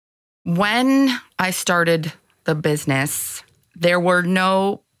When I started the business, there were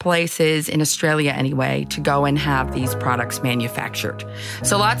no places in Australia anyway to go and have these products manufactured.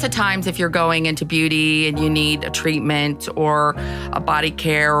 So lots of times if you're going into beauty and you need a treatment or a body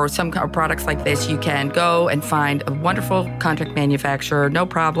care or some kind of products like this, you can go and find a wonderful contract manufacturer, no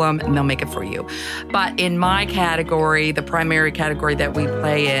problem, and they'll make it for you. But in my category, the primary category that we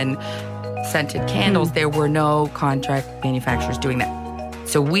play in, scented candles, there were no contract manufacturers doing that.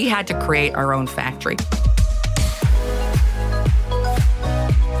 So we had to create our own factory.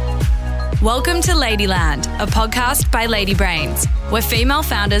 Welcome to Ladyland, a podcast by Lady Brains, where female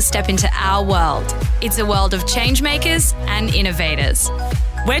founders step into our world. It's a world of change makers and innovators.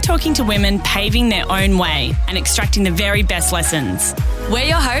 We're talking to women paving their own way and extracting the very best lessons. We're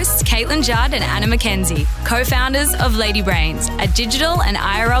your hosts, Caitlin Judd and Anna McKenzie, co-founders of Lady Brains, a digital and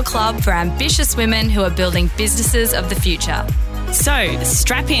IRL club for ambitious women who are building businesses of the future. So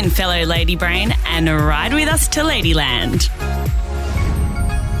strap in, fellow Lady Brain, and ride with us to Ladyland.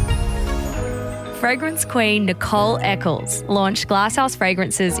 Fragrance queen Nicole Eckels launched Glasshouse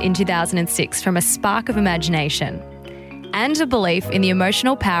fragrances in 2006 from a spark of imagination and a belief in the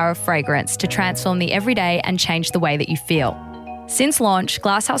emotional power of fragrance to transform the everyday and change the way that you feel. Since launch,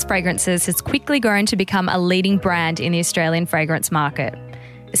 Glasshouse Fragrances has quickly grown to become a leading brand in the Australian fragrance market,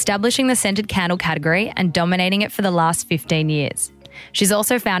 establishing the scented candle category and dominating it for the last 15 years. She's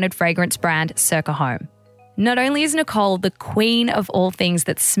also founded fragrance brand Circa Home. Not only is Nicole the queen of all things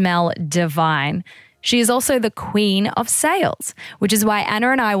that smell divine, she is also the queen of sales, which is why Anna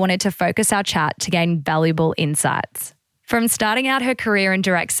and I wanted to focus our chat to gain valuable insights. From starting out her career in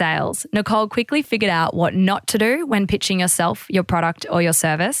direct sales, Nicole quickly figured out what not to do when pitching yourself, your product, or your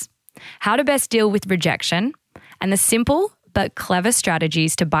service, how to best deal with rejection, and the simple but clever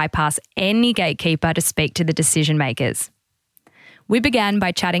strategies to bypass any gatekeeper to speak to the decision makers. We began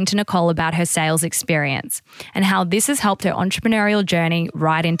by chatting to Nicole about her sales experience and how this has helped her entrepreneurial journey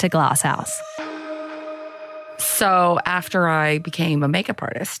right into Glasshouse. So after I became a makeup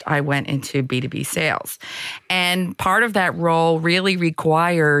artist, I went into B2B sales. And part of that role really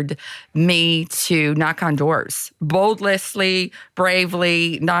required me to knock on doors, boldly,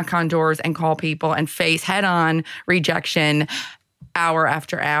 bravely knock on doors and call people and face head-on rejection hour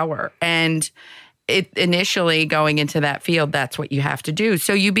after hour. And initially going into that field, that's what you have to do.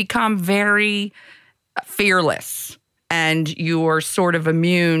 So you become very fearless and you're sort of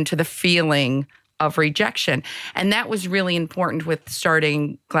immune to the feeling of rejection. And that was really important with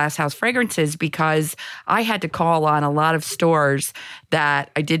starting Glasshouse Fragrances because I had to call on a lot of stores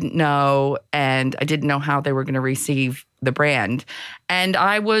that I didn't know and I didn't know how they were going to receive the brand. And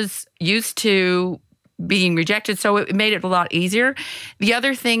I was used to being rejected, so it made it a lot easier. The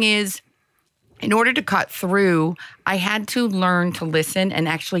other thing is, in order to cut through, I had to learn to listen and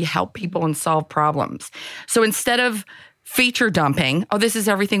actually help people and solve problems. So instead of feature dumping, oh, this is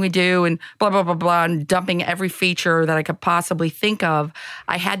everything we do and blah, blah, blah, blah, and dumping every feature that I could possibly think of,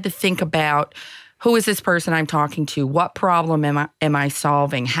 I had to think about who is this person I'm talking to? What problem am I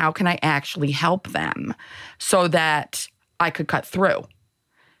solving? How can I actually help them so that I could cut through?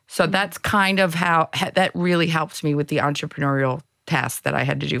 So that's kind of how that really helps me with the entrepreneurial task that I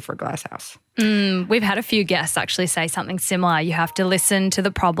had to do for Glasshouse. We've had a few guests actually say something similar. You have to listen to the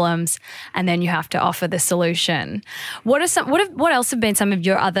problems and then you have to offer the solution. What else have been some of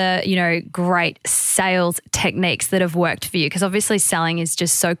your other, great sales techniques that have worked for you? Because obviously selling is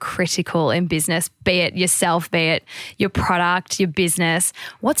just so critical in business, be it yourself, be it your product, your business.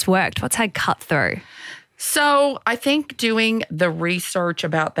 What's worked? What's had cut through? So I think doing the research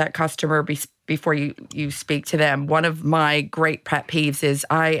about that customer before you speak to them, one of my great pet peeves is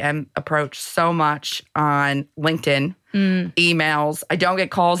I am approached so much on LinkedIn, emails. I don't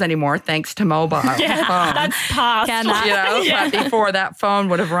get calls anymore thanks to mobile. Yeah, that's past. But before that phone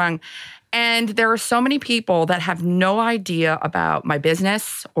would have rung. And there are so many people that have no idea about my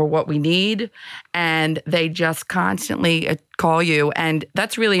business or what we need, and they just constantly call you, and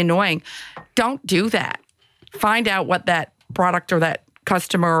that's really annoying. Don't do that. Find out what that product or that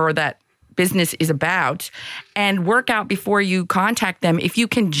customer or that business is about and work out before you contact them if you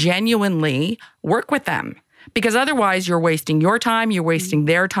can genuinely work with them. Because otherwise you're wasting your time, you're wasting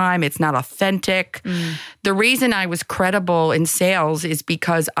their time, it's not authentic. The reason I was credible in sales is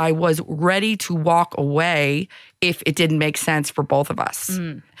because I was ready to walk away if it didn't make sense for both of us.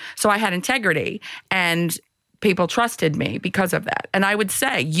 So I had integrity and people trusted me because of that. And I would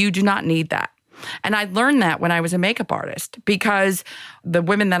say, you do not need that. And I learned that when I was a makeup artist because the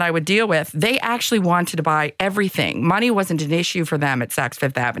women that I would deal with, they actually wanted to buy everything. Money wasn't an issue for them at Saks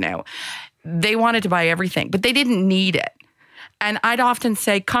Fifth Avenue. They wanted to buy everything, but they didn't need it. And I'd often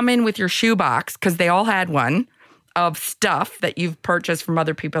say, come in with your shoebox, because they all had one, of stuff that you've purchased from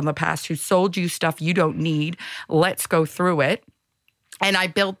other people in the past who sold you stuff you don't need. Let's go through it. And I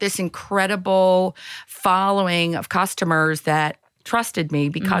built this incredible following of customers that trusted me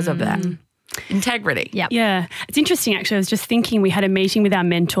because of that. Integrity. Yep. Yeah. It's interesting, actually. I was just thinking, we had a meeting with our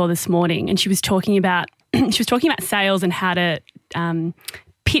mentor this morning, and she was talking about sales and how to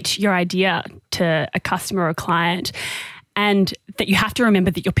pitch your idea to a customer or a client, and that you have to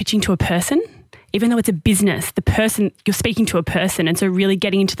remember that you're pitching to a person. Even though it's a business, the person, you're speaking to a person. And so really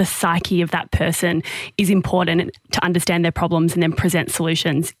getting into the psyche of that person is important to understand their problems and then present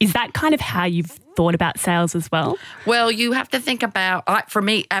solutions. Is that kind of how you've thought about sales as well? Well, you have to think about, for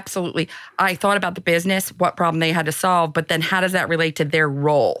me, absolutely. I thought about the business, what problem they had to solve, but then how does that relate to their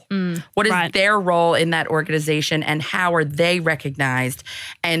role? What is their role in that organization, and how are they recognized,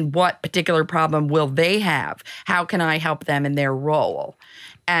 and what particular problem will they have? How can I help them in their role?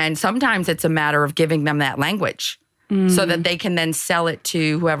 And sometimes it's a matter of giving them that language so that they can then sell it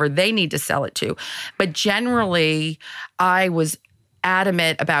to whoever they need to sell it to. But generally, I was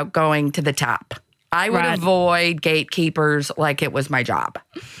adamant about going to the top. I would avoid gatekeepers like it was my job.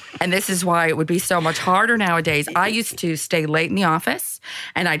 And this is why it would be so much harder nowadays. I used to stay late in the office,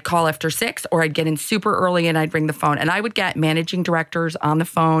 and I'd call after 6, or I'd get in super early and I'd ring the phone. And I would get managing directors on the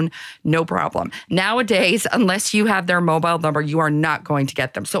phone, no problem. Nowadays, unless you have their mobile number, you are not going to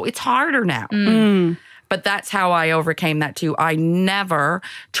get them. So it's harder now. But that's how I overcame that too. I never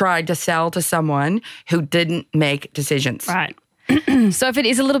tried to sell to someone who didn't make decisions. Right. So if it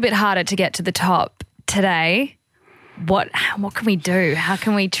is a little bit harder to get to the top today, what can we do? How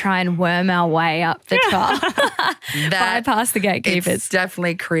can we try and worm our way up the top? Bypass the gatekeepers. It's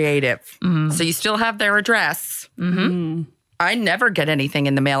definitely creative. So you still have their address. I never get anything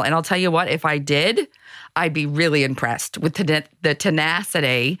in the mail. And I'll tell you what, if I did, I'd be really impressed with the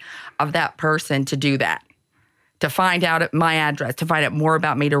tenacity of that person to do that. To find out my address, to find out more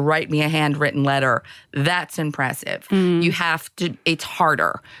about me, to write me a handwritten letter. That's impressive. You have to, it's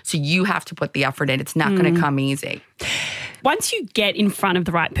harder. So you have to put the effort in. It's not going to come easy. Once you get in front of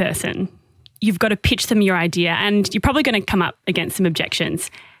the right person, you've got to pitch them your idea, and you're probably going to come up against some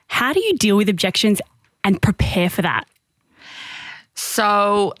objections. How do you deal with objections and prepare for that?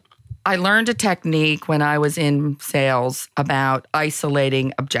 So I learned a technique when I was in sales about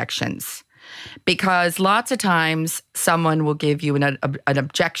isolating objections. Because lots of times someone will give you an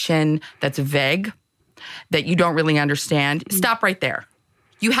objection that's vague, that you don't really understand. Stop right there.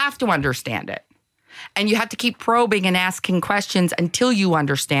 You have to understand it. And you have to keep probing and asking questions until you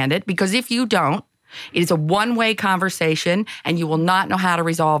understand it. Because if you don't, it is a one-way conversation and you will not know how to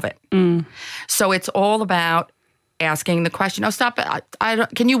resolve it. So it's all about asking the question, stop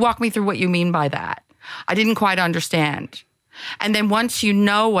it. Can you walk me through what you mean by that? I didn't quite understand. And then once you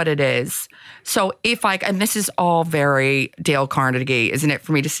know what it is, so and this is all very Dale Carnegie, isn't it,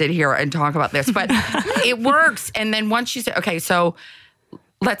 for me to sit here and talk about this, but it works. And then once you say, okay, so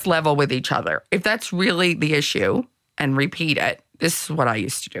let's level with each other. If that's really the issue, and repeat it, this is what I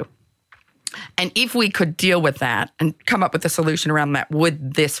used to do. And if we could deal with that and come up with a solution around that,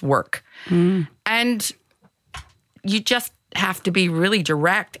 would this work? And you just have to be really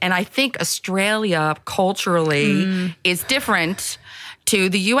direct. And I think Australia culturally is different to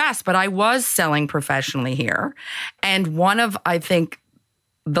the U.S., but I was selling professionally here. And one of, I think,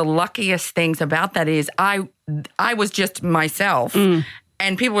 the luckiest things about that is I was just myself.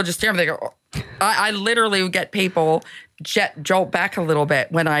 And people would just stare at me. They go, I literally would get people jolt back a little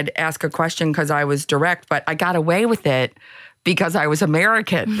bit when I'd ask a question because I was direct, but I got away with it because I was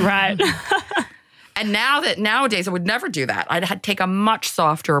American. Right. And nowadays I would never do that. I'd take a much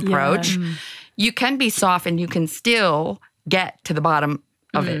softer approach. You can be soft and you can still get to the bottom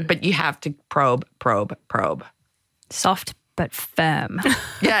of it, but you have to probe. Soft but firm.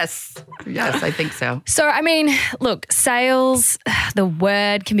 Yes, I think so. So, I mean, look, sales, the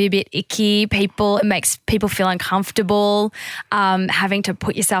word can be a bit icky. It makes people feel uncomfortable having to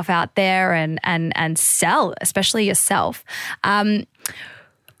put yourself out there and sell, especially yourself.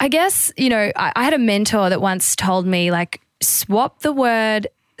 I guess, I had a mentor that once told me, like, swap the word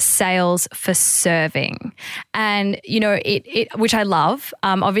sales for serving. And, it which I love.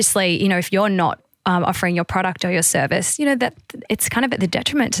 Obviously, if you're not offering your product or your service, that it's kind of at the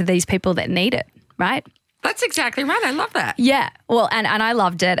detriment to these people that need it, right? That's exactly right. I love that. Yeah. Well, and I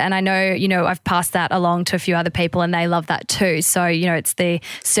loved it. And I know, I've passed that along to a few other people and they love that too. So, it's the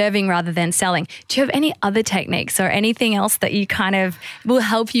serving rather than selling. Do you have any other techniques or anything else that you kind of will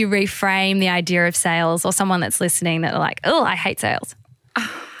help you reframe the idea of sales, or someone that's listening that are like, oh, I hate sales?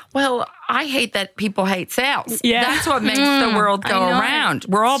 Well, I hate that people hate sales. Yeah. That's what makes the world go around.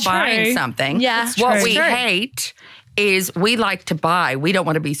 We're all buying something. Yeah. It's What true. we hate is we like to buy. We don't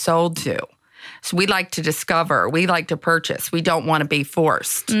want to be sold to. So we like to discover. We like to purchase. We don't want to be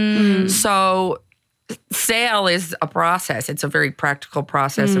forced. So sale is a process. It's a very practical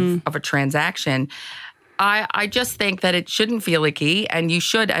process of a transaction. I just think that it shouldn't feel icky, and you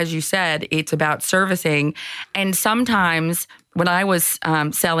should, as you said, it's about servicing. And sometimes when I was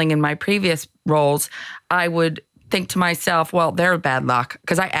selling in my previous roles, I would think to myself, well, they're bad luck,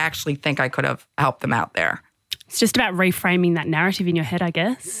 because I actually think I could have helped them out there. It's just about reframing that narrative in your head, I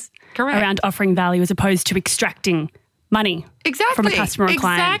guess. Correct. Around offering value as opposed to extracting money from a customer or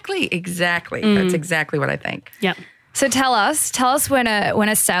client. Exactly. That's exactly what I think. Yep. So tell us when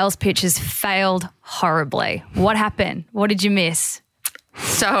a sales pitch has failed horribly. What happened? What did you miss?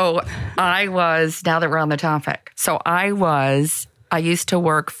 So now that we're on the topic, I used to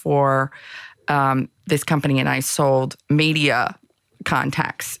work for this company, and I sold media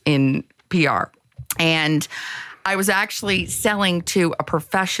contacts in PR. And I was actually selling to a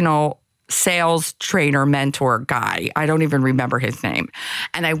professional sales trainer, mentor guy. I don't even remember his name.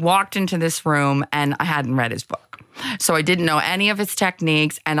 And I walked into this room and I hadn't read his book. So I didn't know any of his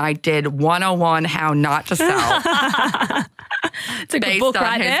techniques, and I did 101 How Not to Sell. It's a good book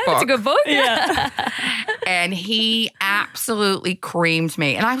right there. It's a good book. Yeah. And he absolutely creamed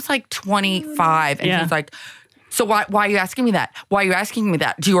me. And I was like 25. And he was like, so why are you asking me that? Why are you asking me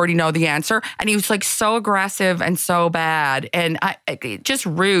that? Do you already know the answer? And he was like so aggressive and so bad and just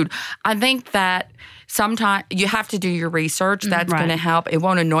rude. I think that sometimes you have to do your research. That's going to help. It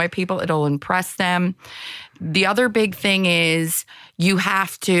won't annoy people. It'll impress them. The other big thing is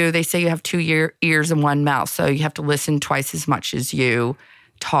they say you have two ears and one mouth. So you have to listen twice as much as you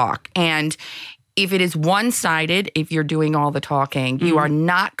talk. And if it is one-sided, if you're doing all the talking, you are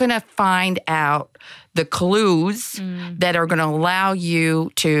not going to find out the clues that are going to allow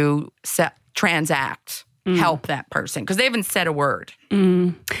you to transact, help that person, because they haven't said a word.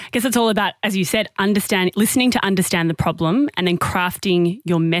 I guess it's all about, as you said, listening to understand the problem and then crafting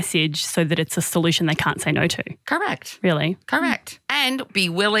your message so that it's a solution they can't say no to. Correct. Really? Correct. And be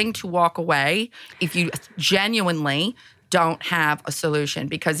willing to walk away if you genuinely don't have a solution,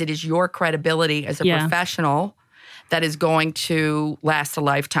 because it is your credibility as a professional that is going to last a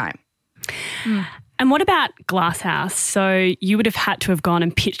lifetime. And what about Glasshouse? So you would have had to have gone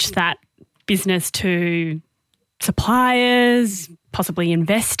and pitched that business to suppliers, possibly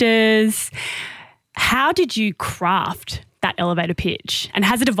investors. How did you craft that elevator pitch? And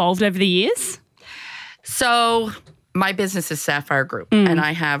has it evolved over the years? So my business is Sapphire Group, and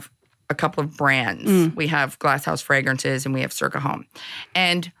I have a couple of brands. We have Glasshouse Fragrances and we have Circa Home.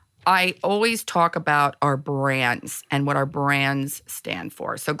 And I always talk about our brands and what our brands stand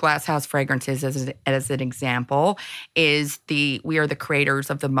for. So Glasshouse Fragrances, as an example, we are the creators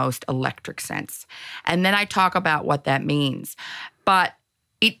of the most electric scents. And then I talk about what that means. But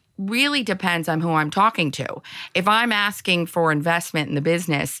it really depends on who I'm talking to. If I'm asking for investment in the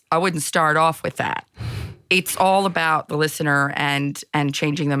business, I wouldn't start off with that. It's all about the listener and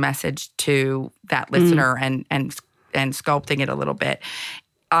changing the message to that listener and sculpting it a little bit.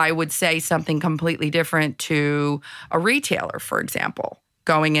 I would say something completely different to a retailer, for example,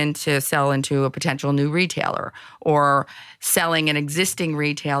 going in to sell into a potential new retailer or selling an existing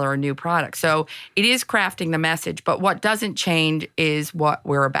retailer a new product. So it is crafting the message, but what doesn't change is what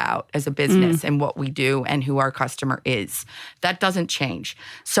we're about as a business and what we do and who our customer is. That doesn't change.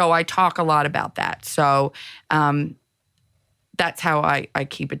 So I talk a lot about that. So that's how I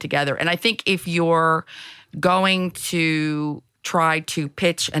keep it together. And I think if you're going to try to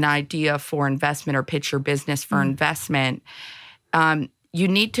pitch an idea for investment or pitch your business for investment, you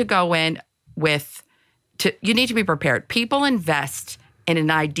need to go in you need to be prepared. People invest in an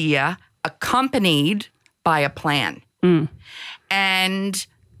idea accompanied by a plan. And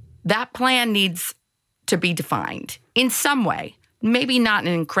that plan needs to be defined in some way. Maybe not in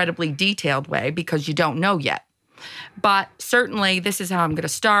an incredibly detailed way because you don't know yet. But certainly this is how I'm going to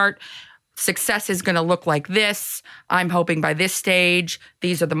start. Success is going to look like this. I'm hoping by this stage,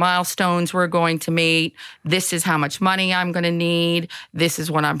 these are the milestones we're going to meet. This is how much money I'm going to need. This is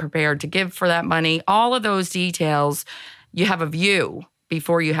what I'm prepared to give for that money. All of those details, you have a view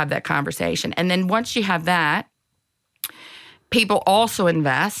before you have that conversation. And then once you have that, people also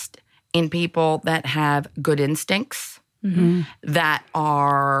invest in people that have good instincts, that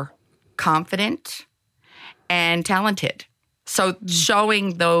are confident and talented. So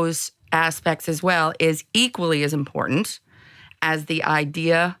showing those aspects as well is equally as important as the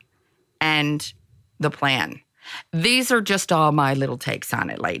idea and the plan. These are just all my little takes on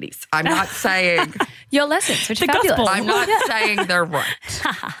it, ladies. I'm not saying Your lessons, which are The fabulous. gospel. I'm not saying they're right.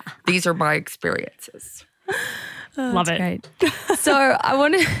 These are my experiences. Love it. Great. So I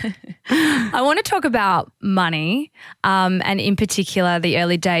want to talk about money, and in particular the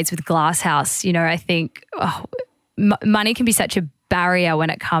early days with Glasshouse. You know, I think money can be such a barrier when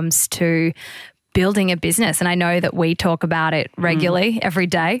it comes to building a business, and I know that we talk about it regularly every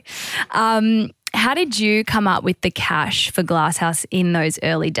day. How did you come up with the cash for Glasshouse in those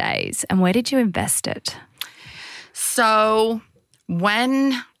early days, and where did you invest it? So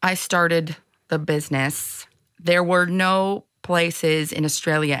when I started the business, there were no places in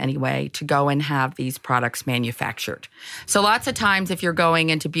Australia anyway to go and have these products manufactured. So lots of times if you're going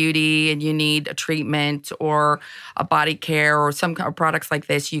into beauty and you need a treatment or a body care or some kind of products like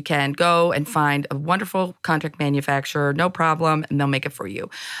this, you can go and find a wonderful contract manufacturer, no problem, and they'll make it for you.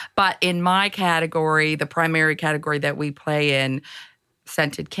 But in my category, the primary category that we play in,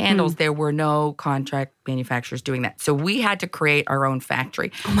 scented candles, there were no contract manufacturers doing that. So we had to create our own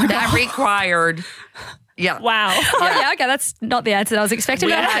factory. That required... Yeah. Wow. Oh, yeah, okay, that's not the answer I was expecting.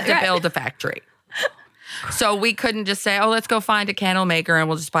 We but had to great. build a factory. So we couldn't just say, let's go find a candle maker and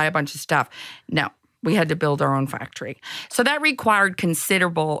we'll just buy a bunch of stuff. No, we had to build our own factory. So that required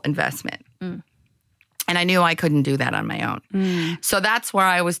considerable investment. And I knew I couldn't do that on my own. So that's where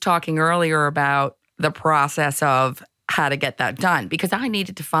I was talking earlier about the process of how to get that done, because I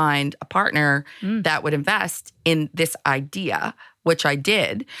needed to find a partner that would invest in this idea, which I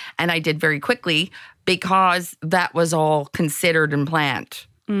did. And I did very quickly because that was all considered and planned.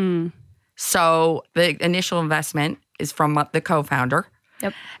 So the initial investment is from the co-founder.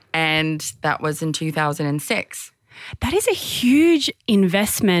 Yep. And that was in 2006. That is a huge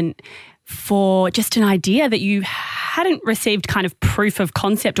investment for just an idea that you hadn't received kind of proof of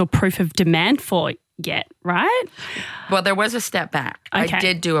concept or proof of demand for yet, right? Well, there was a step back. Okay. I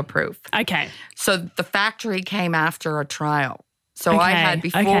did do a proof. Okay. So the factory came after a trial. So I Okay, had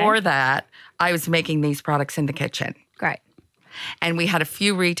before okay. that, I was making these products in the kitchen. Great. And we had a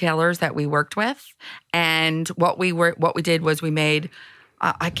few retailers that we worked with. And what we did was we made,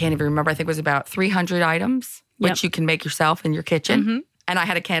 I can't even remember, I think it was about 300 items, which you can make yourself in your kitchen. And I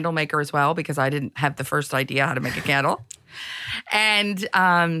had a candle maker as well because I didn't have the first idea how to make a candle. And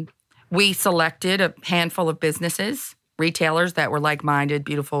we selected a handful of businesses, retailers that were like-minded,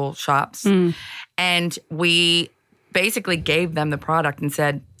 beautiful shops. And we basically gave them the product and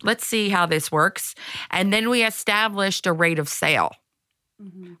said, let's see how this works. And then we established a rate of sale,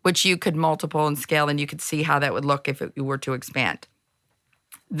 which you could multiple and scale, and you could see how that would look if it were to expand.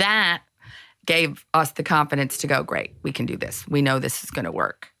 That gave us the confidence to go, great, we can do this. We know this is going to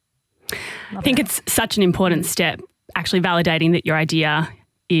work. I think it's such an important step, actually validating that your idea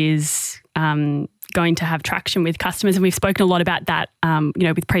is going to have traction with customers. And we've spoken a lot about that,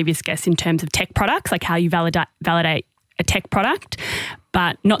 with previous guests in terms of tech products, like how you validate a tech product,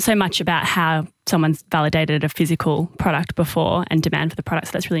 but not so much about how someone's validated a physical product before and demand for the product.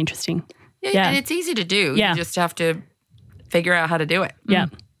 So that's really interesting. Yeah. And it's easy to do. Yeah. You just have to figure out how to do it. Yeah.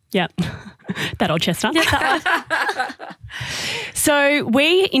 Yeah. That old chestnut. So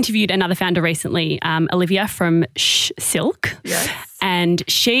we interviewed another founder recently, Olivia from Silk. Yes. And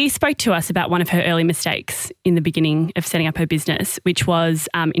she spoke to us about one of her early mistakes in the beginning of setting up her business, which was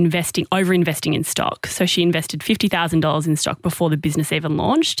over-investing in stock. So she invested $50,000 in stock before the business even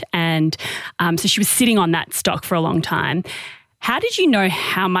launched. And so she was sitting on that stock for a long time. How did you know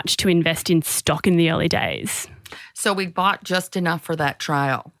how much to invest in stock in the early days? So we bought just enough for that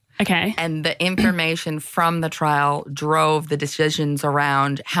trial. Okay. And the information from the trial drove the decisions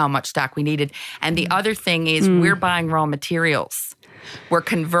around how much stock we needed. And the other thing is we're buying raw materials. We're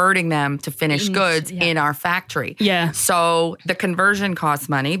converting them to finished goods in our factory. Yeah. So the conversion costs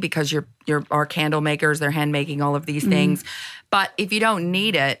money because our candle makers, they're hand making all of these things. But if you don't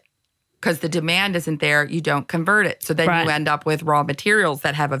need it, because the demand isn't there, you don't convert it. So then you end up with raw materials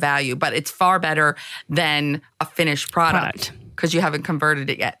that have a value. But it's far better than a finished product because you haven't converted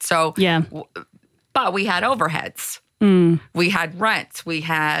it yet. So, but we had overheads. We had rents. We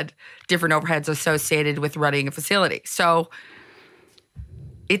had different overheads associated with running a facility. So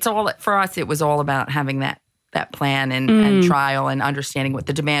it's all, for us, it was all about having that plan and trial and understanding what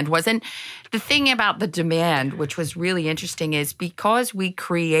the demand was. And the thing about the demand, which was really interesting, is because we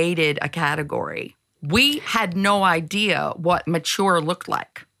created a category, we had no idea what mature looked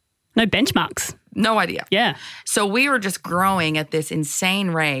like. No benchmarks. No idea. Yeah. So we were just growing at this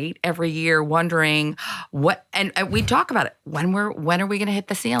insane rate every year, wondering what, and we talk about it. When are we going to hit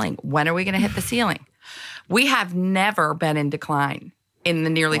the ceiling? When are we going to hit the ceiling? We have never been in decline in the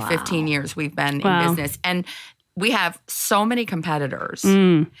nearly 15 years we've been in business. And we have so many competitors.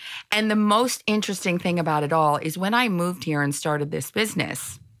 And the most interesting thing about it all is when I moved here and started this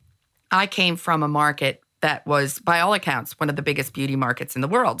business, I came from a market that was, by all accounts, one of the biggest beauty markets in the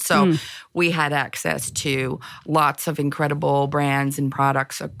world. So we had access to lots of incredible brands and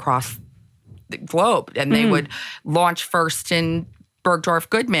products across the globe. And they would launch first in Bergdorf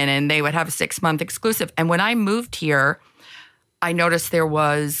Goodman, and they would have a 6-month exclusive. And when I moved here, I noticed there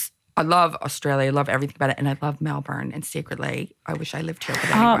was, I love Australia, I love everything about it, and I love Melbourne. And secretly, I wish I lived here.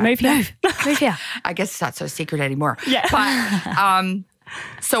 But anyway. Move here. I guess it's not so secret anymore. Yeah. But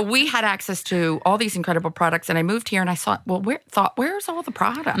so we had access to all these incredible products, and I moved here and I thought, well, where's all the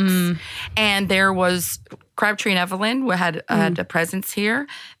products? And there was Crabtree and Evelyn who had a presence here.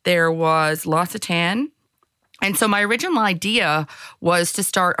 There was L'Occitane. And so my original idea was to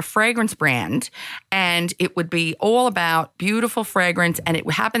start a fragrance brand, and it would be all about beautiful fragrance, and it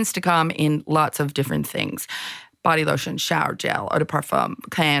happens to come in lots of different things. Body lotion, shower gel, eau de parfum,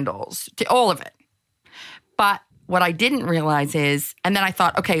 candles, all of it. But what I didn't realize is, and then I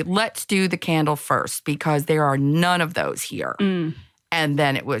thought, okay, let's do the candle first because there are none of those here. And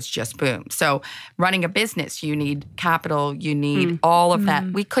then it was just boom. So running a business, you need capital, you need all of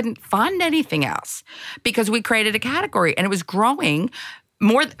that. We couldn't fund anything else because we created a category and it was growing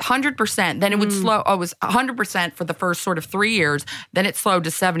more 100%. Then it would slow. Oh, it was 100% for the first sort of 3 years. Then it slowed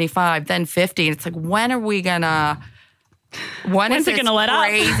to 75, then 50. And it's like, when are we gonna? When's it gonna let up?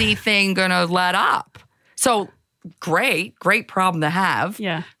 Crazy thing gonna let up? So great problem to have.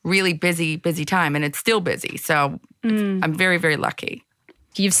 Yeah. Really busy time, and it's still busy. So I'm very, very lucky.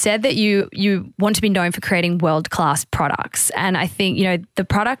 You've said that you want to be known for creating world-class products. And I think, the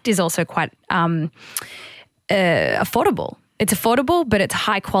product is also quite affordable. It's affordable, but it's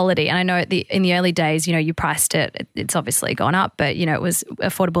high quality. And I know in the early days, you priced it. It's obviously gone up, but, it was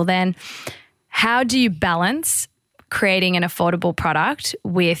affordable then. How do you balance creating an affordable product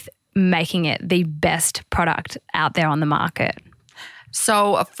with making it the best product out there on the market?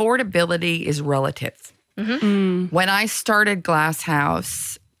 So affordability is relative. When I started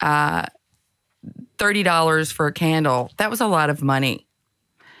Glasshouse, $30 for a candle, that was a lot of money.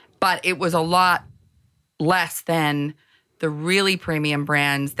 But it was a lot less than the really premium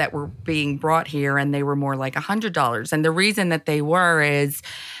brands that were being brought here, and they were more like $100. And the reason that they were is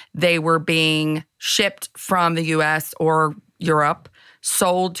they were being shipped from the US or Europe,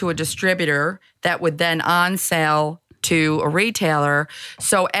 sold to a distributor that would then on sale to a retailer.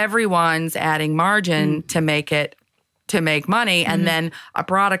 So everyone's adding margin to make money. And then a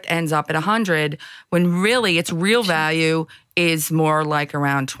product ends up at 100 when really its real value is more like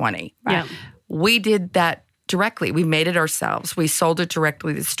around 20. Right? Yeah. We did that directly. We made it ourselves. We sold it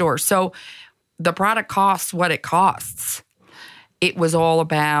directly to the store. So the product costs what it costs. It was all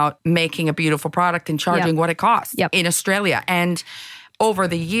about making a beautiful product and charging what it costs in Australia. And over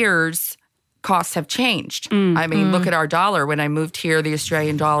the years, costs have changed. I mean, look at our dollar. When I moved here, the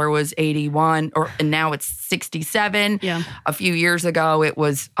Australian dollar was 81, and now it's 67. Yeah. A few years ago, it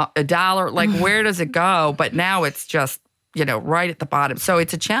was $1. Like, where does it go? But now it's just, right at the bottom. So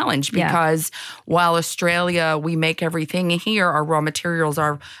it's a challenge because while Australia, we make everything here, our raw materials,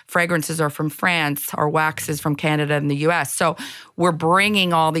 our fragrances are from France, our wax is from Canada and the US. So we're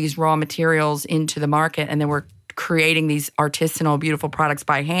bringing all these raw materials into the market, and then we're creating these artisanal, beautiful products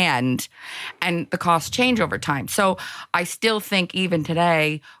by hand, and the costs change over time. So I still think even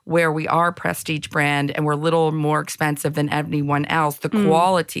today, where we are a prestige brand and we're a little more expensive than anyone else, the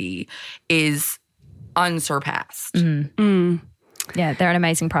quality is unsurpassed. Yeah, they're an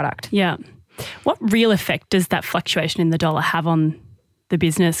amazing product. Yeah. What real effect does that fluctuation in the dollar have on the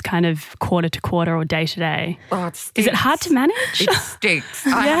business kind of quarter to quarter or day to day? Oh, it stinks. Is it hard to manage? It stinks.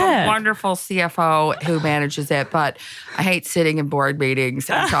 I have a wonderful CFO who manages it, but I hate sitting in board meetings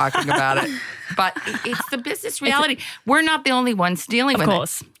and talking about it. But it's the business reality. We're not the only ones dealing with it. Of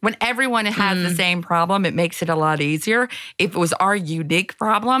course. When everyone has the same problem, it makes it a lot easier. If it was our unique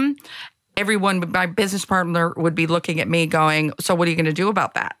problem, my business partner would be looking at me going, so what are you going to do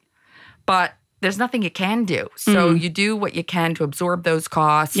about that? But there's nothing you can do. So you do what you can to absorb those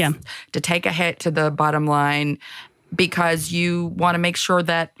costs, to take a hit to the bottom line, because you want to make sure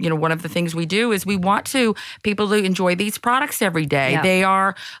that, one of the things we do is we want people to enjoy these products every day. Yeah. They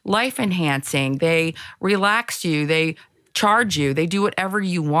are life enhancing. They relax you. They charge you. They do whatever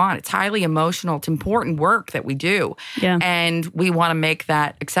you want. It's highly emotional. It's important work that we do. Yeah. And we want to make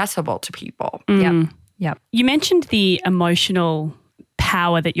that accessible to people. Yep. You mentioned the emotional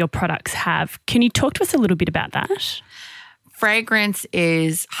power that your products have. Can you talk to us a little bit about that? Fragrance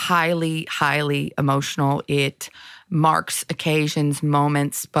is highly, highly emotional. It marks occasions,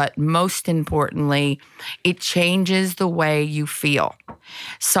 moments, but most importantly, it changes the way you feel.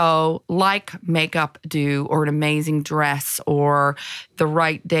 So like makeup do, or an amazing dress, or the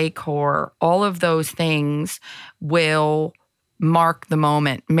right decor, all of those things will mark the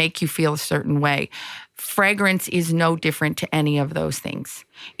moment, make you feel a certain way. Fragrance is no different to any of those things.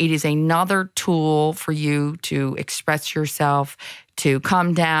 It is another tool for you to express yourself, to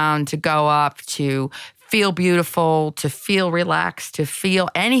come down, to go up, to feel beautiful, to feel relaxed, to feel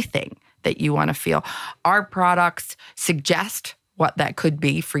anything that you want to feel. Our products suggest what that could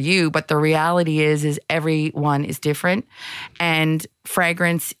be for you, but the reality is everyone is different. And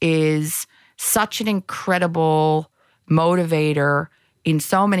fragrance is such an incredible motivator in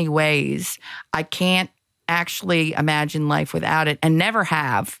so many ways. I can't actually imagine life without it, and never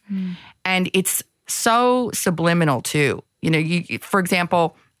have. And it's so subliminal too. You know, for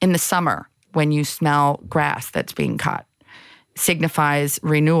example, in the summer, when you smell grass that's being cut, signifies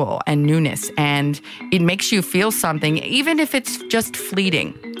renewal and newness, and it makes you feel something, even if it's just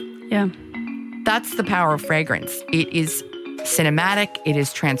fleeting. Yeah. That's the power of fragrance. It is cinematic, it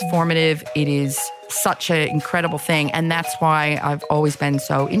is transformative, it is such an incredible thing, and that's why I've always been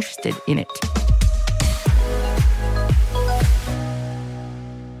so interested in it.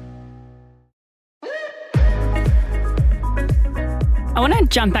 I want to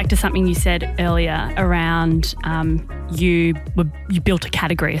jump back to something you said earlier around you built a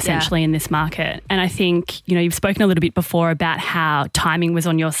category essentially in this market. And I think, you know, you've spoken a little bit before about how timing was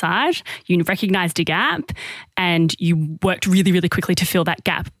on your side. You recognised a gap and you worked really, really quickly to fill that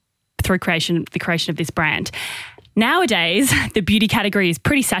gap through the creation of this brand. Nowadays, the beauty category is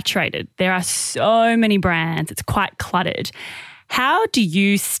pretty saturated. There are so many brands. It's quite cluttered. How do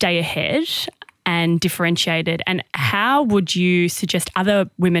you stay ahead and differentiated, and how would you suggest other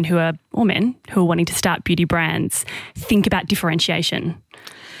women or men who are wanting to start beauty brands think about differentiation?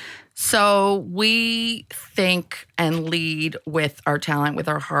 So we think and lead with our talent, with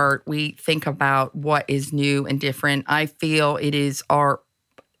our heart. We think about what is new and different. I feel it is our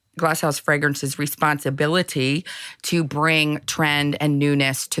Glasshouse Fragrance's responsibility to bring trend and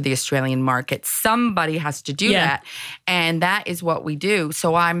newness to the Australian market. Somebody has to do that, and that is what we do.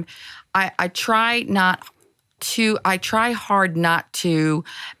 So I try hard not to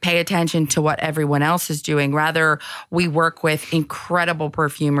pay attention to what everyone else is doing. Rather, we work with incredible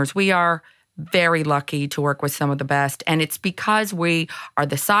perfumers. We are very lucky to work with some of the best. And it's because we are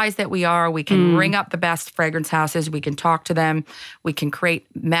the size that we are. We can ring up the best fragrance houses. We can talk to them. We can create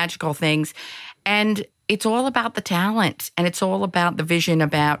magical things. And it's all about the talent, and it's all about the vision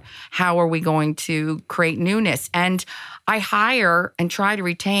about how are we going to create newness. And I hire and try to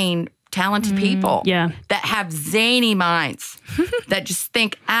retain talented people that have zany minds, that just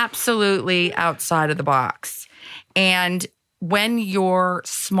think absolutely outside of the box. And when you're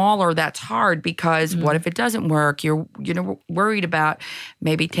smaller, that's hard because what if it doesn't work? You're worried about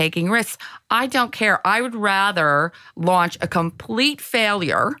maybe taking risks. I don't care. I would rather launch a complete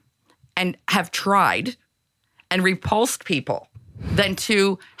failure and have tried and repulsed people than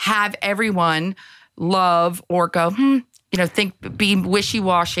to have everyone love or go, be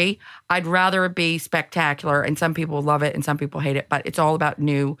wishy-washy. I'd rather it be spectacular, and some people love it and some people hate it, but it's all about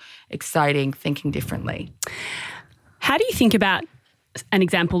new, exciting, thinking differently. How do you think about an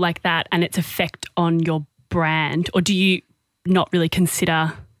example like that and its effect on your brand? Or do you not really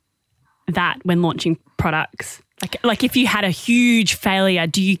consider that when launching products? Like if you had a huge failure,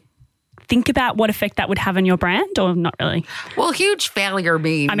 do you think about what effect that would have on your brand, or not really? Well, huge failure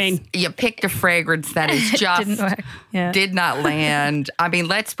means you picked a fragrance that is just Didn't work. Yeah. did not land. I mean,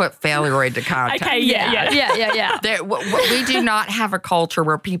 let's put failure into context. Okay, yeah. We do not have a culture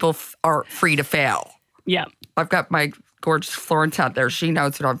where people are free to fail. Yeah. I've got my gorgeous Florence out there. She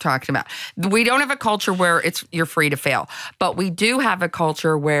knows what I'm talking about. We don't have a culture where you're free to fail, but we do have a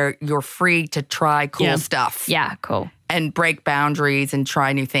culture where you're free to try cool stuff. Yeah, cool. And break boundaries and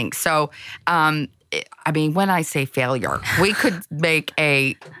try new things. So, when I say failure, we could make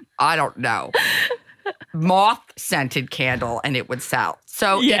moth-scented candle and it would sell.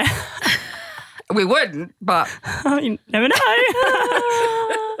 So we wouldn't, but you never know.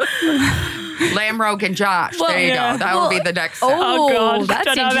 Lamrogue and Josh. There you go. That would be the next step. Oh, God. that's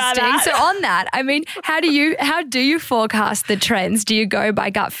Don't know about interesting. that. So on that, how do you forecast the trends? Do you go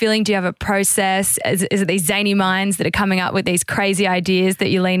by gut feeling? Do you have a process? Is it these zany minds that are coming up with these crazy ideas that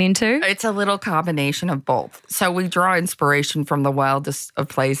you lean into? It's a little combination of both. So we draw inspiration from the wildest of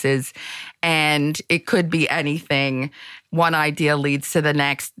places, and it could be anything. one idea leads to the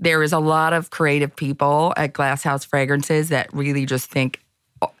next. There is a lot of creative people at Glasshouse Fragrances that really just think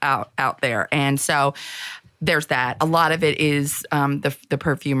out there. And so there's that. A lot of it is the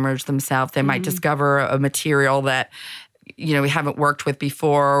perfumers themselves. They might discover a material that we haven't worked with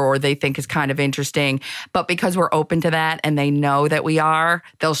before or they think is kind of interesting. But because we're open to that and they know that we are,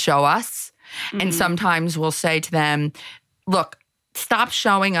 they'll show us. And sometimes we'll say to them, look, stop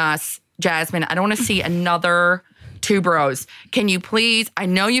showing us, Jasmine. I don't want to see another tuberose. Can you please, I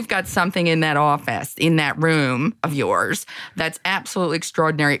know you've got something in that office, in that room of yours that's absolutely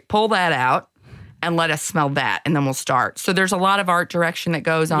extraordinary. Pull that out and let us smell that, and then we'll start. So there's a lot of art direction that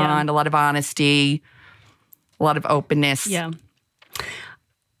goes on, a lot of honesty, a lot of openness. Yeah. I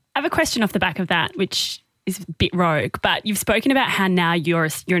have a question off the back of that, which is a bit rogue, but you've spoken about how now you're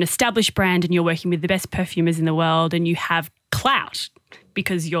an established brand and you're working with the best perfumers in the world and you have clout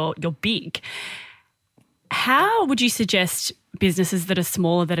because you're big. How would you suggest businesses that are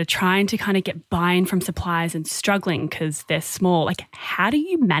smaller, that are trying to kind of get buy-in from suppliers and struggling because they're small, like how do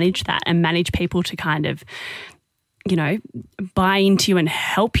you manage that and manage people to kind of, buy into you and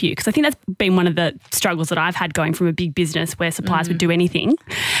help you? Because I think that's been one of the struggles that I've had going from a big business where suppliers would do anything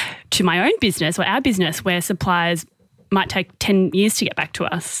to my own business or our business where suppliers might take 10 years to get back to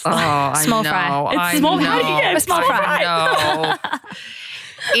us. Oh, Small I fry. know. It's small fry. Yeah, small fry. I know.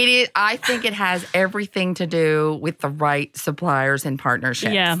 It is. I think it has everything to do with the right suppliers and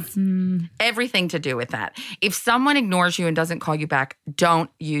partnerships. Yeah. Everything to do with that. If someone ignores you and doesn't call you back, don't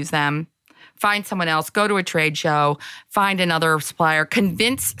use them. Find someone else. Go to a trade show. Find another supplier.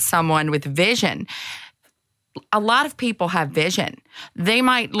 Convince someone with vision. A lot of people have vision. They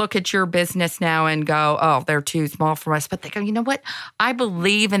might look at your business now and go, oh, they're too small for us. But they go, you know what? I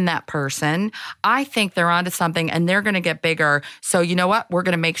believe in that person. I think they're onto something and they're going to get bigger. So you know what? We're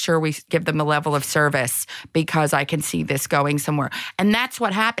going to make sure we give them the level of service because I can see this going somewhere. And that's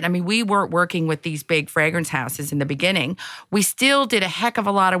what happened. I mean, we weren't working with these big fragrance houses in the beginning. We still did a heck of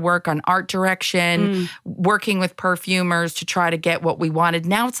a lot of work on art direction, working with perfumers to try to get what we wanted.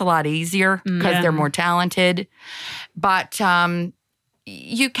 Now it's a lot easier because they're more talented. But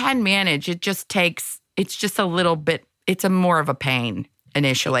you can manage. It just takes, it's just a little bit, it's a more of a pain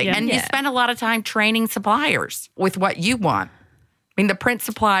initially. Yeah. And you spend a lot of time training suppliers with what you want. I mean, the print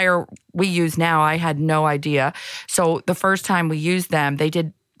supplier we use now, I had no idea. So the first time we used them, they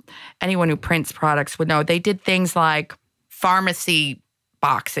did, anyone who prints products would know, they did things like pharmacy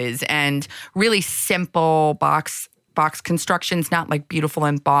boxes and really simple box constructions, not like beautiful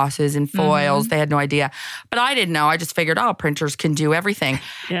embosses and foils. They had no idea. But I didn't know. I just figured, printers can do everything.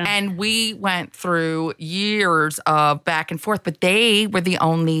 Yeah. And we went through years of back and forth, but they were the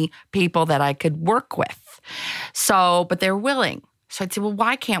only people that I could work with. So, but they're willing. So I'd say, well,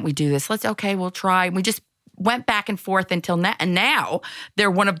 why can't we do this? We'll try. We just went back and forth until now. And now they're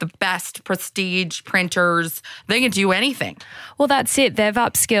one of the best prestige printers. They can do anything. Well, that's it. They've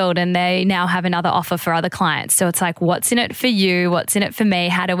upskilled and they now have another offer for other clients. So it's like, what's in it for you? What's in it for me?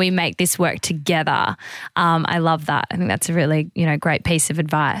 How do we make this work together? I love that. I think that's a really, great piece of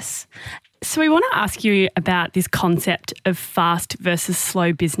advice. So we want to ask you about this concept of fast versus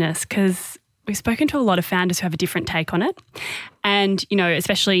slow business, because we've spoken to a lot of founders who have a different take on it. And,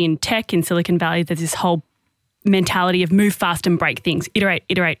 especially in tech, in Silicon Valley, there's this whole mentality of move fast and break things, iterate,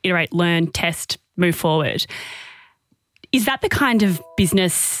 learn, test, move forward. Is that the kind of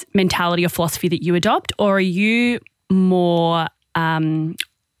business mentality or philosophy that you adopt, or are you more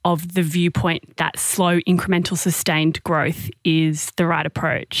of the viewpoint that slow, incremental, sustained growth is the right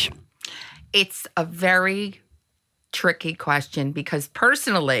approach? It's a very tricky question because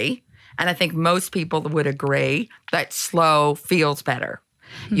personally, and I think most people would agree, that slow feels better.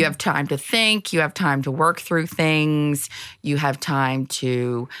 You have time to think, you have time to work through things, you have time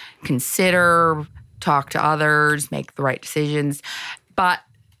to consider, talk to others, make the right decisions. But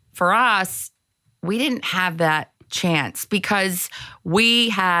for us, we didn't have that chance because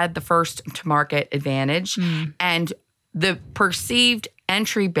we had the first to market advantage and the perceived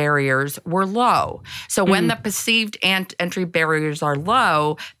entry barriers were low. So when the perceived entry barriers are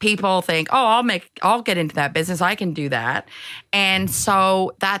low, people think, I'll get into that business. I can do that. And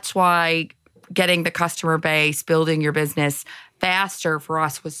so that's why getting the customer base, building your business faster for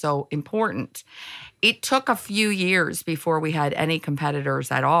us was so important. It took a few years before we had any competitors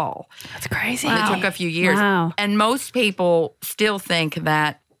at all. That's crazy. It took a few years. Wow. And most people still think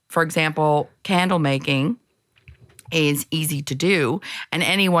that, for example, candle making is easy to do. And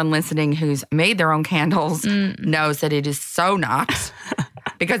anyone listening who's made their own candles knows that it is so not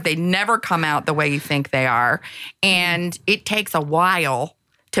because they never come out the way you think they are. And it takes a while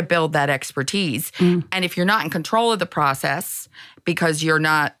to build that expertise. And if you're not in control of the process because you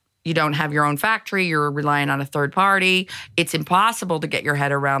don't have your own factory, you're relying on a third party, it's impossible to get your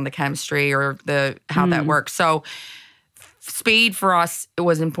head around the chemistry or how that works. So speed for us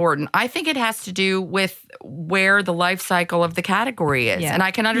was important. I think it has to do with where the life cycle of the category is. Yeah. And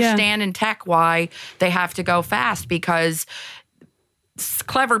I can understand in tech why they have to go fast, because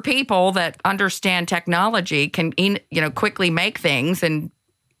clever people that understand technology can quickly make things, and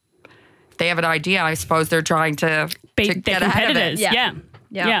they have an idea. I suppose they're trying to Beat their get ahead of it. competitors.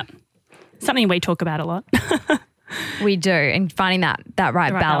 Yeah. Something we talk about a lot. We do, and finding that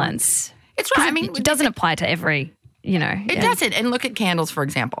right balance. It's right. I mean, It doesn't apply to every, It doesn't. And look at candles, for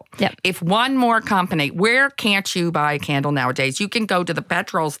example. Yep. If one more company, where can't you buy a candle nowadays? You can go to the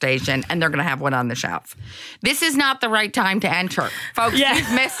petrol station and they're going to have one on the shelf. This is not the right time to enter. Folks,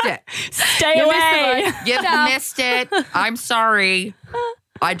 you've missed it. Stay away. You've missed it. I'm sorry.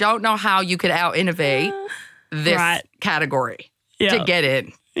 I don't know how you could out-innovate this category to get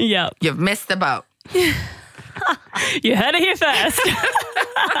in. Yeah. You've missed the boat. You heard it here first.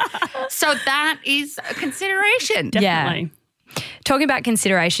 So that is a consideration. Definitely. Talking about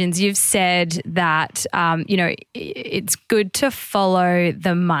considerations, you've said that, it's good to follow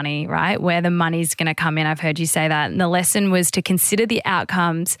the money, right? Where the money's going to come in. I've heard you say that. And the lesson was to consider the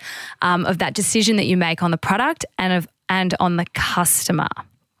outcomes of that decision that you make on the product and on the customer.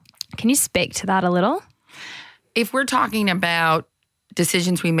 Can you speak to that a little? If we're talking about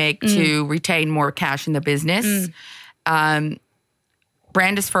decisions we make to retain more cash in the business,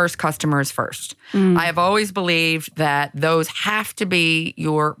 brand is first, customer is first. I have always believed that those have to be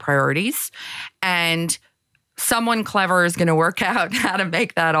your priorities, and someone clever is going to work out how to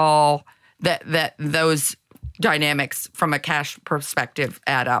make that all, that those dynamics from a cash perspective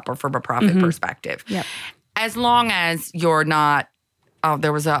add up, or from a profit perspective. Yep. As long as you're not,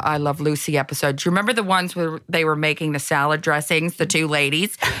 there was a I Love Lucy episode. Do you remember the ones where they were making the salad dressings, the two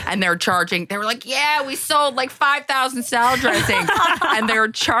ladies, and they were like, yeah, we sold like 5,000 salad dressings. And they were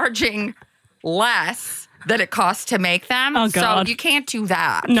charging less than it costs to make them. Oh, God. So you can't do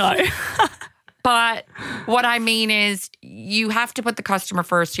that. No. But what I mean is, you have to put the customer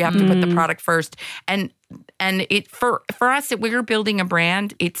first. You have to put the product first. And it for us, we're building a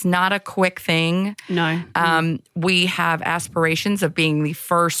brand. It's not a quick thing. No. We have aspirations of being the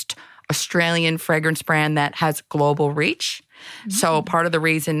first Australian fragrance brand that has global reach. So part of the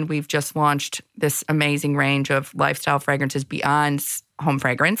reason we've just launched this amazing range of lifestyle fragrances beyond home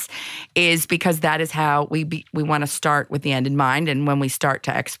fragrance is because that is how we want to start with the end in mind. And when we start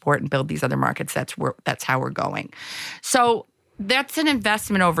to export and build these other markets, that's how we're going. So that's an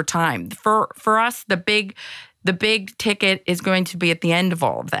investment over time. For us, the big ticket is going to be at the end of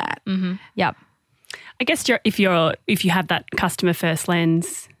all of that. Mm-hmm. Yep. I guess if you have that customer first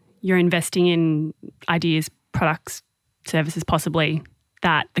lens, you're investing in ideas, products, services possibly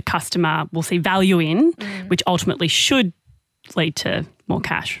that the customer will see value in, which ultimately should lead to more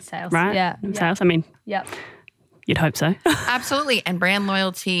cash. Sales. Right? Yeah. Sales. I mean, you'd hope so. Absolutely. And brand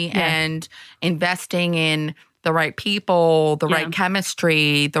loyalty and investing in the right people, the right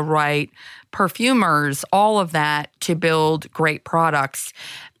chemistry, the right perfumers, all of that to build great products.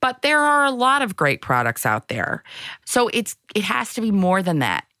 But there are a lot of great products out there. So it has to be more than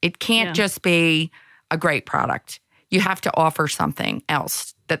that. It can't just be a great product. You have to offer something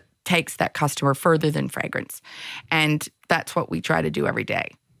else that takes that customer further than fragrance. And that's what we try to do every day.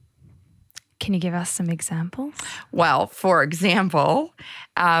 Can you give us some examples? Well, for example,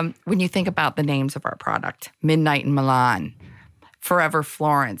 when you think about the names of our product, Midnight in Milan, Forever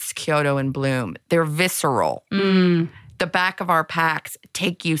Florence, Kyoto in Bloom, they're visceral. The back of our packs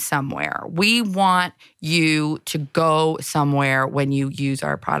take you somewhere. We want you to go somewhere when you use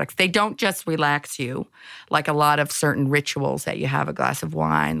our products. They don't just relax you like a lot of certain rituals that you have a glass of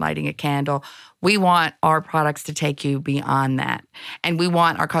wine, lighting a candle. We want our products to take you beyond that. And we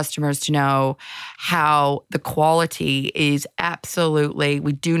want our customers to know how the quality is absolutely,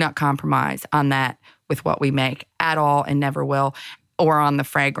 we do not compromise on that with what we make at all and never will, or on the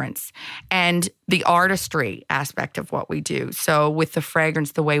fragrance. And the artistry aspect of what we do. So with the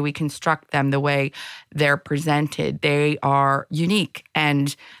fragrance, the way we construct them, the way they're presented, they are unique.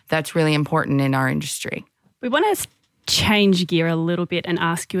 And that's really important in our industry. We want to change gear a little bit and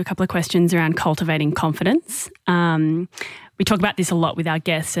ask you a couple of questions around cultivating confidence. We talk about this a lot with our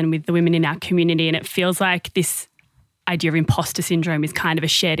guests and with the women in our community, and it feels like this idea of imposter syndrome is kind of a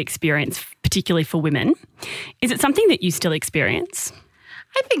shared experience, particularly for women. Is it something that you still experience?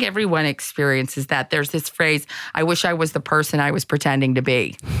 I think everyone experiences that. There's this phrase, I wish I was the person I was pretending to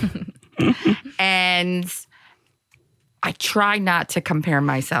be. And I try not to compare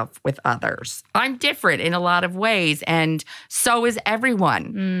myself with others. I'm different in a lot of ways, and so is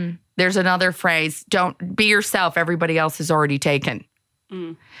everyone. There's another phrase, don't be yourself, everybody else is already taken.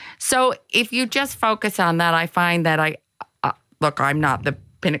 So if you just focus on that, I find that look, I'm not the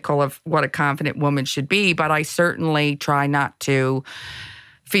pinnacle of what a confident woman should be, but I certainly try not to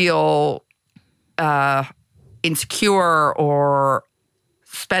feel insecure or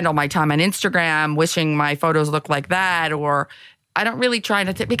spend all my time on Instagram wishing my photos look like that, or I don't really try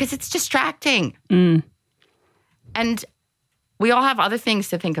to, because it's distracting. And we all have other things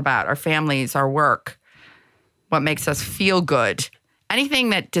to think about, our families, our work, what makes us feel good.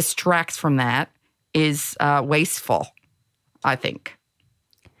 Anything that distracts from that is wasteful, I think.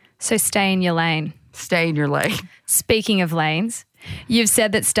 So stay in your lane. Stay in your lane. Speaking of lanes, you've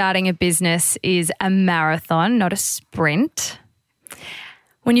said that starting a business is a marathon, not a sprint.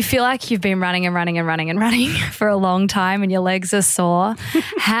 When you feel like you've been running for a long time and your legs are sore,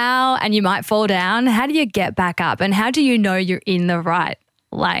 and you might fall down, how do you get back up? And how do you know you're in the right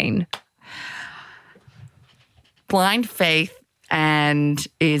lane? Blind faith and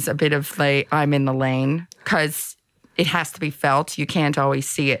is a bit of I'm in the lane, because it has to be felt. You can't always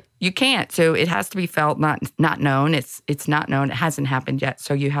see it. You can't. So it has to be felt, not known. It's not known. It hasn't happened yet.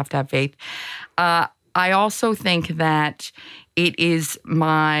 So you have to have faith. I also think that it is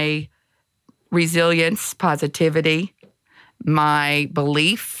my resilience, positivity, my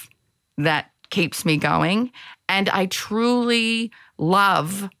belief that keeps me going. And I truly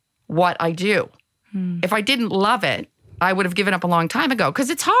love what I do. If I didn't love it, I would have given up a long time ago, because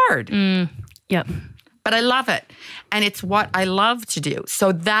it's hard. Yep. But I love it. And it's what I love to do.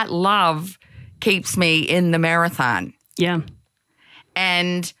 So that love keeps me in the marathon. Yeah.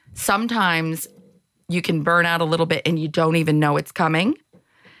 And sometimes you can burn out a little bit and you don't even know it's coming.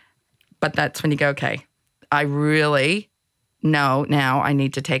 But that's when you go, okay, I really know now I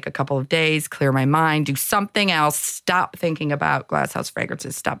need to take a couple of days, clear my mind, do something else, stop thinking about Glasshouse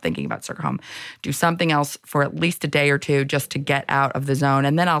fragrances, stop thinking about Circle Home, do something else for at least a day or two just to get out of the zone,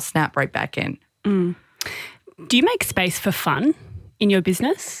 and then I'll snap right back in. Do you make space for fun in your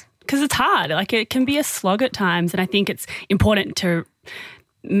business? Because it's hard. Like, it can be a slog at times, and I think it's important to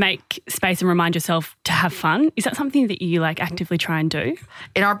make space and remind yourself to have fun. Is that something that you actively try and do?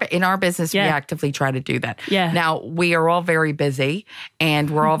 In our business, we actively try to do that. Yeah. Now, we are all very busy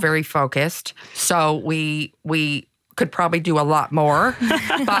and we're all very focused. So we could probably do a lot more,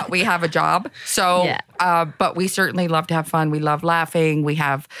 but we have a job. So, but we certainly love to have fun. We love laughing. We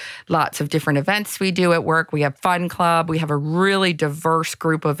have lots of different events we do at work. We have fun club. We have a really diverse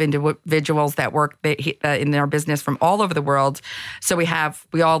group of individuals that work in our business from all over the world. So we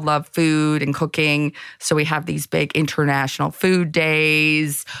all love food and cooking. So we have these big international food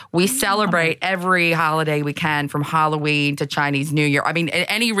days. We celebrate every holiday we can, from Halloween to Chinese New Year. I mean,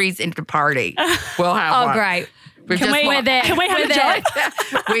 any reason to party, we'll have one. Oh, great. We're there. Can we have a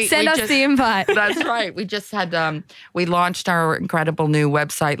joke? Send us the invite. That's right. We just had, we launched our incredible new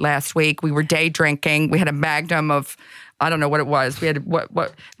website last week. We were day drinking. We had a magnum of, I don't know what it was. We had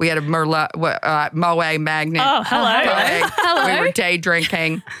we had a Moet Magnum. Oh, hello. Hello. We were day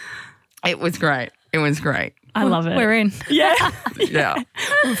drinking. It was great. I love it. We're in. Yeah. Yeah.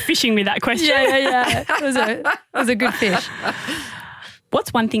 Fishing me that question. Yeah. It was a good fish.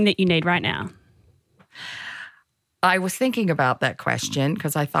 What's one thing that you need right now? I was thinking about that question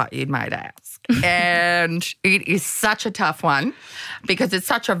because I thought you might ask. And it is such a tough one because it's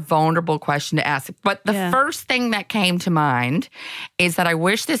such a vulnerable question to ask. But the first thing that came to mind is that I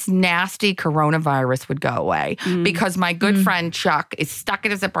wish this nasty coronavirus would go away because my good friend Chuck is stuck in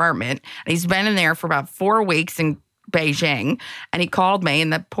his apartment and he's been in there for about 4 weeks in Beijing, and he called me,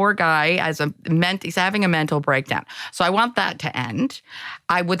 and the poor guy he's having a mental breakdown. So I want that to end.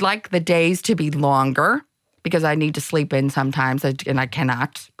 I would like the days to be longer, because I need to sleep in sometimes, and I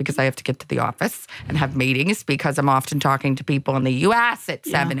cannot because I have to get to the office and have meetings because I'm often talking to people in the U.S. at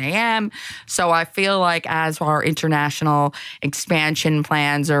 7 a.m. So I feel like as our international expansion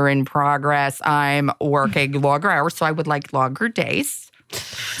plans are in progress, I'm working longer hours, so I would like longer days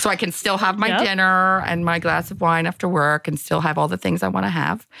so I can still have my dinner and my glass of wine after work and still have all the things I want to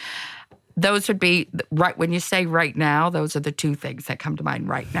have. Those would be, right when you say right now, those are the two things that come to mind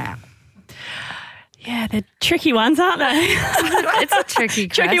right now. Yeah, they're tricky ones, aren't they? It's a tricky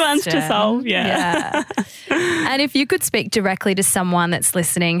question. Tricky ones to solve, yeah. And if you could speak directly to someone that's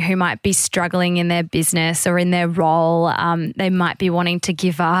listening who might be struggling in their business or in their role, they might be wanting to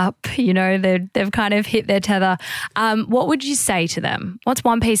give up, they've kind of hit their tether. What would you say to them? What's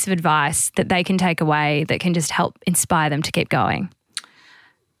one piece of advice that they can take away that can just help inspire them to keep going?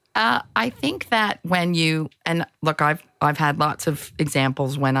 I think that and look, I've I've had lots of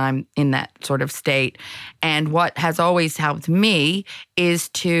examples when I'm in that sort of state. And what has always helped me is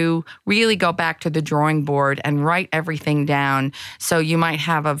to really go back to the drawing board and write everything down. So you might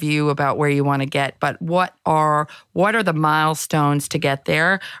have a view about where you want to get, but what are the milestones to get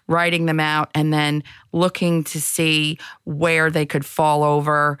there, writing them out, and then looking to see where they could fall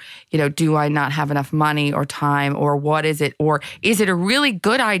over. Do I not have enough money or time, or what is it? Or is it a really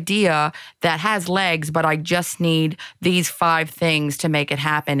good idea that has legs, but I just need these 5 things to make it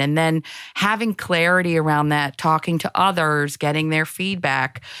happen? And then having clarity around that, talking to others, getting their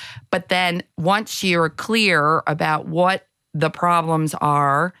feedback. But then once you're clear about what the problems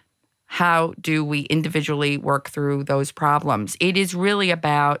are, how do we individually work through those problems? It is really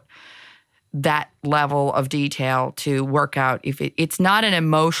about that level of detail to work out if it's not an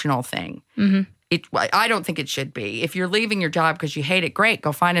emotional thing. Mm-hmm. I don't think it should be. If you're leaving your job because you hate it, great,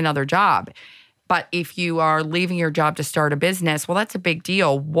 go find another job. But if you are leaving your job to start a business, well, that's a big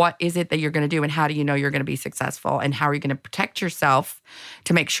deal. What is it that you're going to do, and how do you know you're going to be successful? And how are you going to protect yourself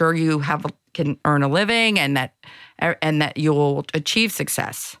to make sure you can earn a living and that you'll achieve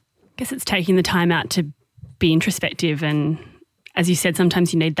success? I guess it's taking the time out to be introspective, and as you said,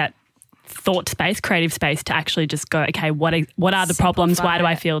 sometimes you need that thought space, creative space to actually just go, okay, what are the problems? Why do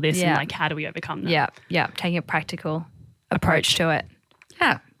I feel this? Yeah. And how do we overcome them? Yeah. Taking a practical approach to it.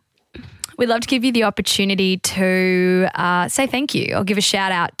 Yeah. We'd love to give you the opportunity to say thank you or give a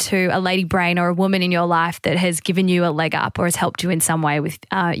shout out to a lady brain or a woman in your life that has given you a leg up or has helped you in some way with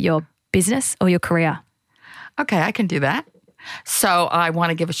your business or your career. Okay, I can do that. So I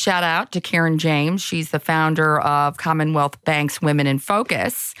want to give a shout out to Karen James. She's the founder of Commonwealth Bank's Women in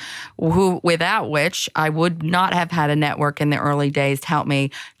Focus, without which I would not have had a network in the early days to help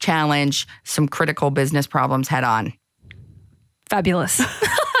me challenge some critical business problems head on. Fabulous.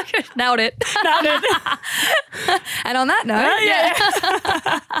 Nailed it. And on that note,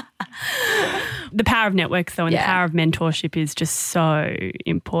 The power of networks, though, and the power of mentorship is just so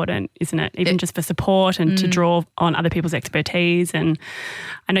important, isn't it? Even just for support and to draw on other people's expertise. And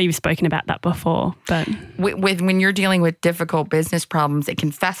I know you've spoken about that before, but when you're dealing with difficult business problems, it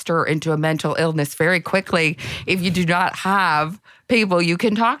can fester into a mental illness very quickly if you do not have people you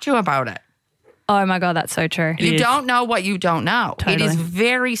can talk to about it. oh my God, that's so true. You don't know what you don't know. Totally. It is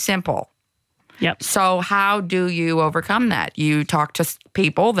very simple. Yep. So how do you overcome that? You talk to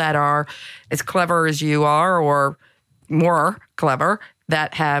people that are as clever as you are or more clever,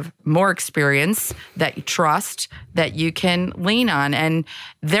 that have more experience, that you trust, that you can lean on. And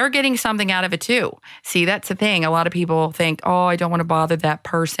they're getting something out of it too. See, that's the thing. A lot of people think, oh, I don't want to bother that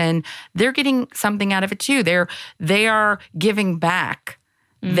person. They're getting something out of it too. They are giving back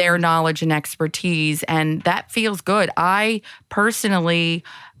their knowledge and expertise, and that feels good. I personally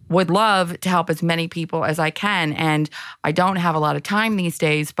would love to help as many people as I can. And I don't have a lot of time these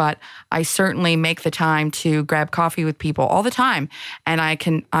days, but I certainly make the time to grab coffee with people all the time. And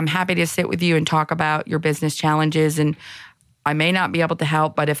I'm happy to sit with you and talk about your business challenges. And I may not be able to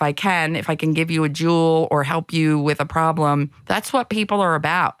help, but if I can give you a jewel or help you with a problem, that's what people are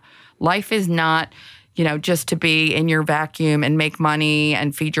about. Life is not, just to be in your vacuum and make money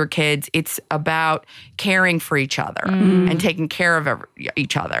and feed your kids. It's about caring for each other and taking care of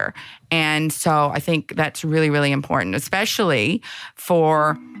each other. And so I think that's really, really important, especially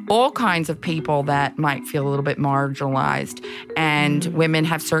for all kinds of people that might feel a little bit marginalized. And women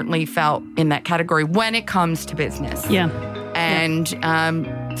have certainly felt in that category when it comes to business. Yeah. And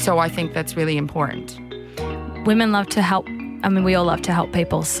so I think that's really important. Women love to help. I mean, we all love to help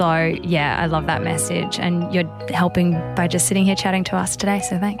people. So, yeah, I love that message. And you're helping by just sitting here chatting to us today.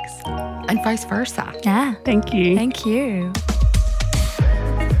 So thanks. And vice versa. Yeah. Thank you. Thank you.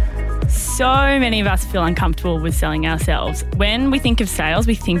 So many of us feel uncomfortable with selling ourselves. When we think of sales,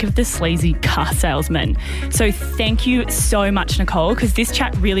 we think of the sleazy car salesman. So thank you so much, Nicole, because this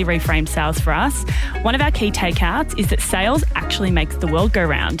chat really reframed sales for us. One of our key takeouts is that sales actually makes the world go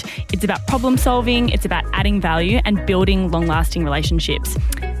round. It's about problem solving, it's about adding value and building long-lasting relationships.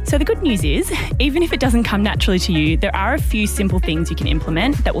 So the good news is, even if it doesn't come naturally to you, there are a few simple things you can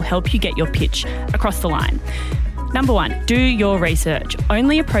implement that will help you get your pitch across the line. Number 1, do your research.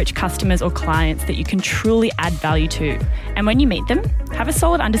 Only approach customers or clients that you can truly add value to. And when you meet them, have a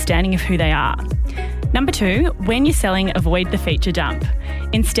solid understanding of who they are. Number 2, when you're selling, avoid the feature dump.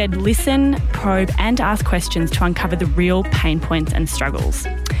 Instead, listen, probe, and ask questions to uncover the real pain points and struggles.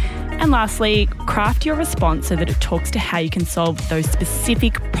 And lastly, craft your response so that it talks to how you can solve those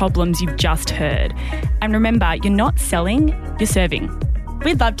specific problems you've just heard. And remember, you're not selling, you're serving.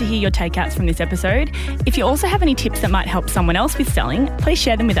 We'd love to hear your takeouts from this episode. If you also have any tips that might help someone else with selling, please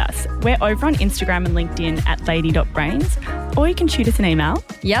share them with us. We're over on Instagram and LinkedIn at lady.brains, or you can shoot us an email.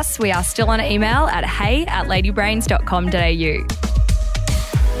 Yes, we are still on email at hey@ladybrains.com.au.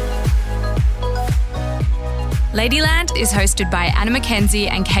 Ladyland is hosted by Anna Mackenzie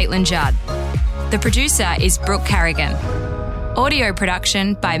and Caitlin Judd. The producer is Brooke Carrigan. Audio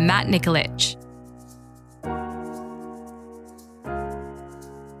production by Matt Nikolic.